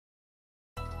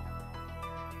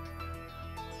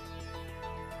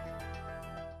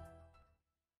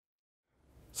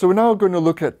So we're now going to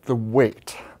look at the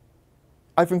weight.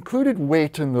 I've included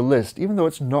weight in the list, even though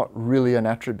it's not really an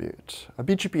attribute. A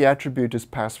BGP attribute is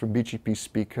passed from BGP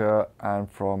speaker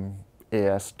and from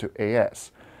AS to AS.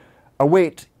 A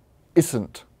weight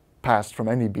isn't passed from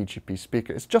any BGP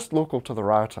speaker. It's just local to the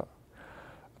router.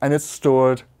 And it's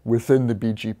stored within the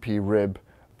BGP rib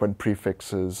when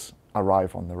prefixes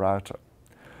arrive on the router.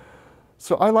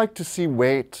 So I like to see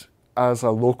weight as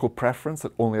a local preference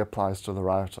that only applies to the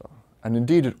router. And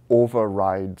indeed, it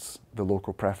overrides the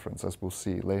local preference, as we'll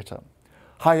see later.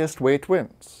 Highest weight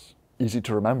wins. Easy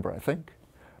to remember, I think.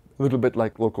 A little bit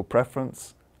like local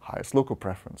preference, highest local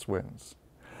preference wins.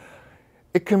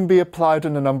 It can be applied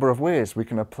in a number of ways. We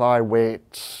can apply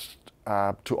weight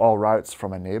to all routes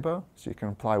from a neighbor. So you can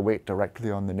apply weight directly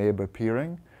on the neighbor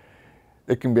peering.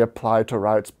 It can be applied to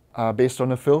routes based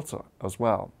on a filter as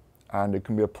well. And it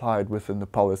can be applied within the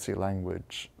policy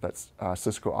language that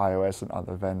Cisco IOS and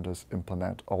other vendors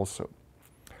implement also.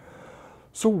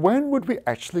 So when would we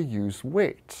actually use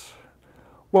weight?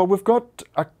 Well, we've got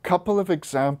a couple of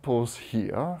examples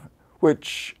here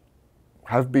which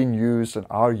have been used and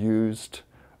are used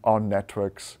on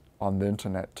networks on the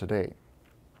internet today.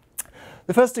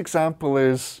 The first example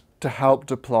is to help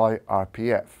deploy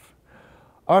RPF.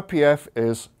 RPF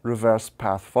is reverse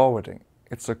path forwarding.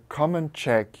 It's a common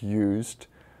check used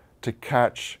to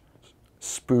catch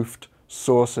spoofed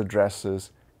source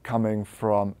addresses coming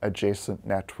from adjacent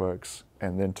networks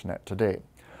in the internet today.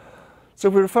 So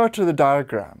if we refer to the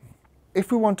diagram, if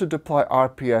we want to deploy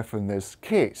RPF in this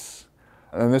case,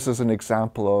 and this is an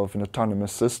example of an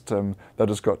autonomous system that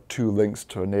has got two links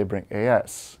to a neighboring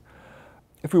AS.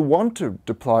 If we want to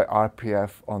deploy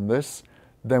RPF on this,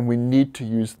 then we need to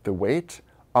use the weight,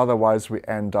 otherwise we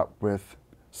end up with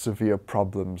severe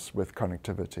problems with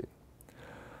connectivity.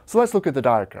 So let's look at the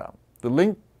diagram. The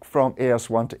link from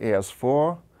AS1 to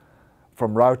AS4,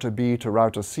 from router B to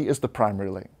router C is the primary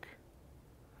link.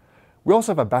 We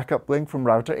also have a backup link from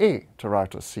router A to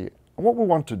router C. And what we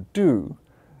want to do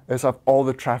is have all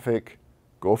the traffic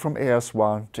go from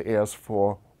AS1 to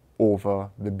AS4 over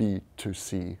the B to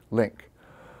C link.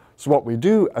 So what we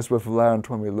do, as we've learned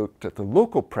when we looked at the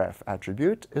local pref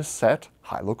attribute, is set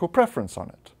high local preference on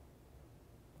it.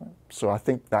 So I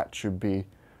think that should be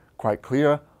quite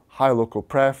clear. High local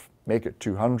pref, make it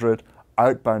 200.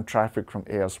 Outbound traffic from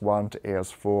AS1 to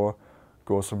AS4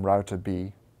 goes from router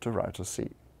B to router C.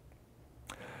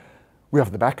 We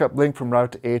have the backup link from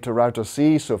router A to router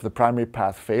C, so if the primary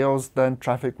path fails, then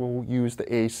traffic will use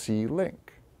the AC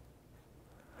link.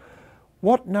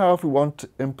 What now if we want to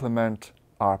implement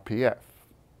RPF?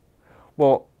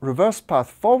 Well, reverse path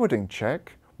forwarding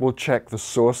check will check the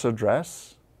source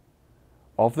address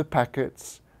of the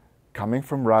packets coming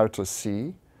from router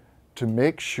C to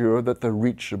make sure that they're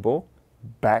reachable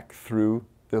back through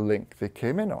the link they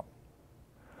came in on.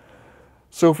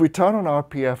 So if we turn on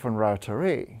RPF on router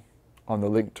A on the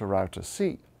link to router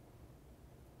C,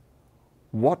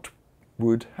 what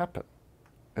would happen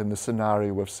in the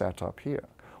scenario we've set up here?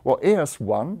 Well,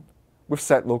 AS1, we've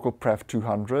set local pref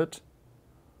 200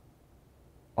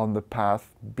 on the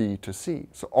path B to C.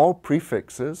 So all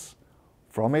prefixes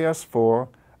from AS4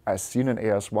 as seen in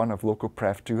AS1 have local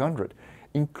pref 200,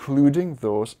 including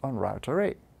those on router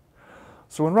A.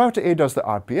 So when router A does the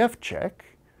RPF check,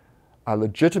 a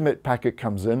legitimate packet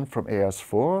comes in from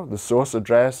AS4. The source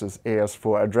address is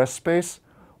AS4 address space.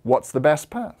 What's the best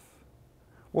path?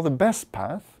 Well, the best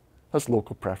path has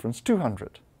local preference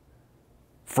 200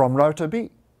 from router B,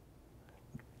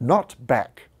 not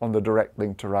back on the direct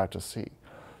link to router C.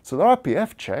 So the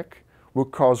RPF check will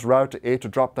cause router A to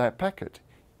drop that packet,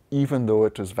 even though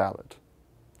it is valid.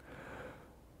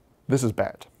 This is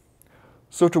bad.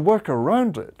 So to work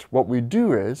around it, what we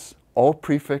do is all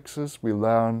prefixes we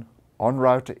learn on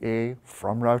router A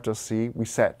from router C, we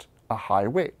set a high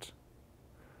weight.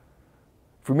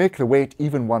 If we make the weight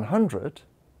even 100,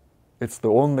 it's the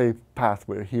only path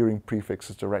we're hearing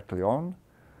prefixes directly on.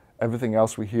 Everything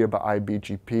else we hear by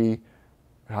IBGP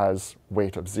has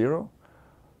weight of 0.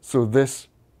 So this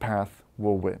path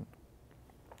will win.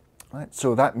 Right?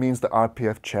 So that means the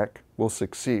RPF check will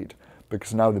succeed,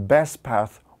 because now the best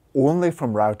path only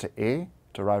from router A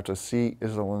to router C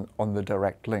is on the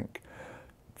direct link.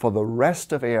 For the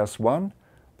rest of AS1,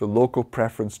 the local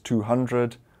preference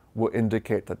 200 will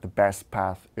indicate that the best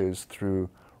path is through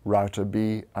router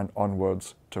B and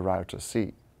onwards to router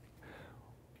C.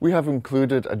 We have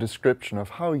included a description of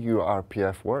how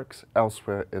URPF works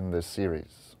elsewhere in this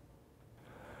series.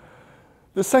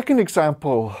 The second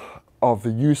example of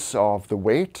the use of the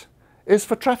weight is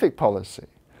for traffic policy.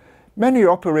 Many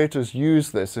operators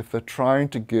use this if they're trying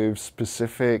to give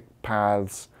specific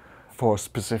paths for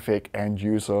specific end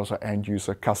users or end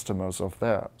user customers of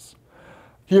theirs.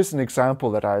 Here's an example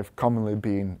that I've commonly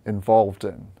been involved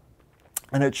in,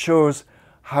 and it shows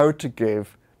how to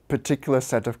give a particular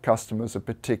set of customers a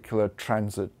particular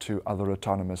transit to other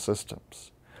autonomous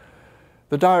systems.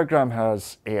 The diagram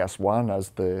has AS1 as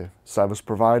the service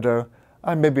provider,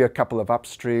 and maybe a couple of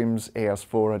upstreams,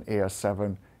 AS4 and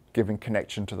AS7, giving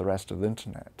connection to the rest of the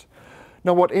internet.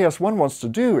 Now what AS1 wants to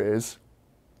do is,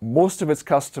 most of its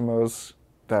customers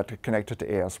that are connected to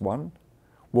AS1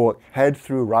 will head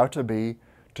through router B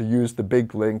to use the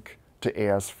big link to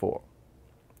AS4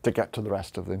 to get to the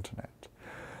rest of the internet.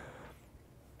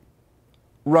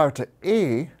 Router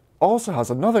A also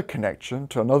has another connection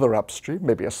to another upstream,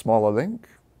 maybe a smaller link,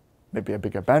 maybe a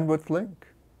bigger bandwidth link,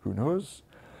 who knows?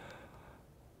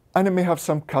 And it may have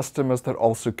some customers that are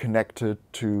also connected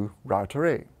to router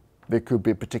A. They could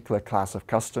be a particular class of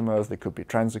customers, they could be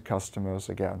transit customers,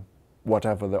 again,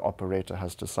 whatever the operator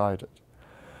has decided.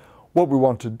 What we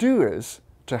want to do is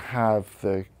to have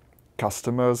the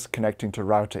customers connecting to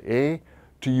router A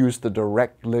to use the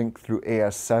direct link through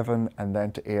AS7 and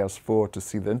then to AS4 to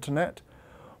see the internet,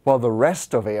 while the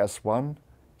rest of AS1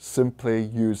 simply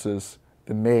uses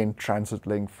the main transit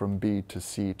link from B to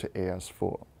C to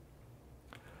AS4.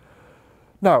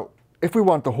 Now, if we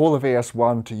want the whole of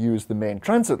AS1 to use the main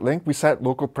transit link, we set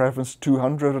local preference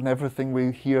 200 on everything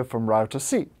we hear from router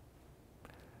C.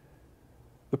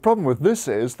 The problem with this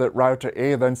is that router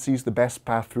A then sees the best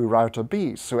path through router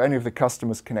B, so any of the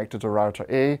customers connected to router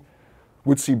A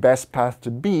would see best path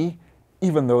to B,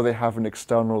 even though they have an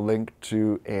external link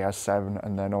to AS7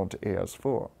 and then on to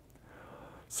AS4.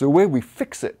 So the way we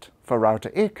fix it for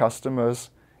router A customers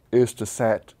is to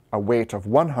set a weight of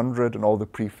 100 and all the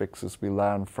prefixes we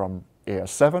learn from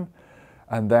AS7,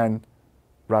 and then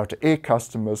router A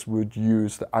customers would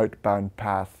use the outbound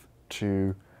path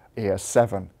to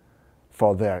AS7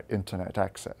 for their internet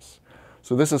access.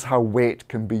 So this is how weight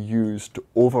can be used to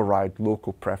override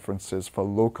local preferences for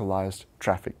localized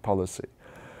traffic policy.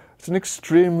 It's an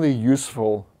extremely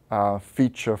useful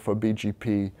feature for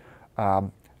BGP,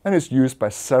 and is used by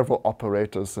several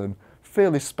operators in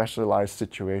fairly specialized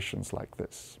situations like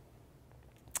this.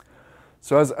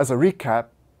 So as a recap,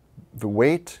 the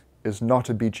weight is not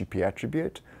a BGP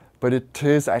attribute, but it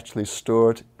is actually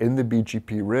stored in the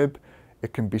BGP RIB.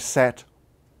 It can be set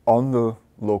on the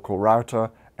local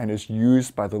router and is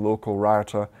used by the local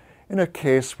router in a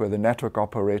case where the network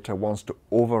operator wants to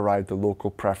override the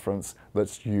local preference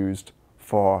that's used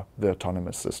for the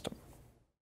autonomous system.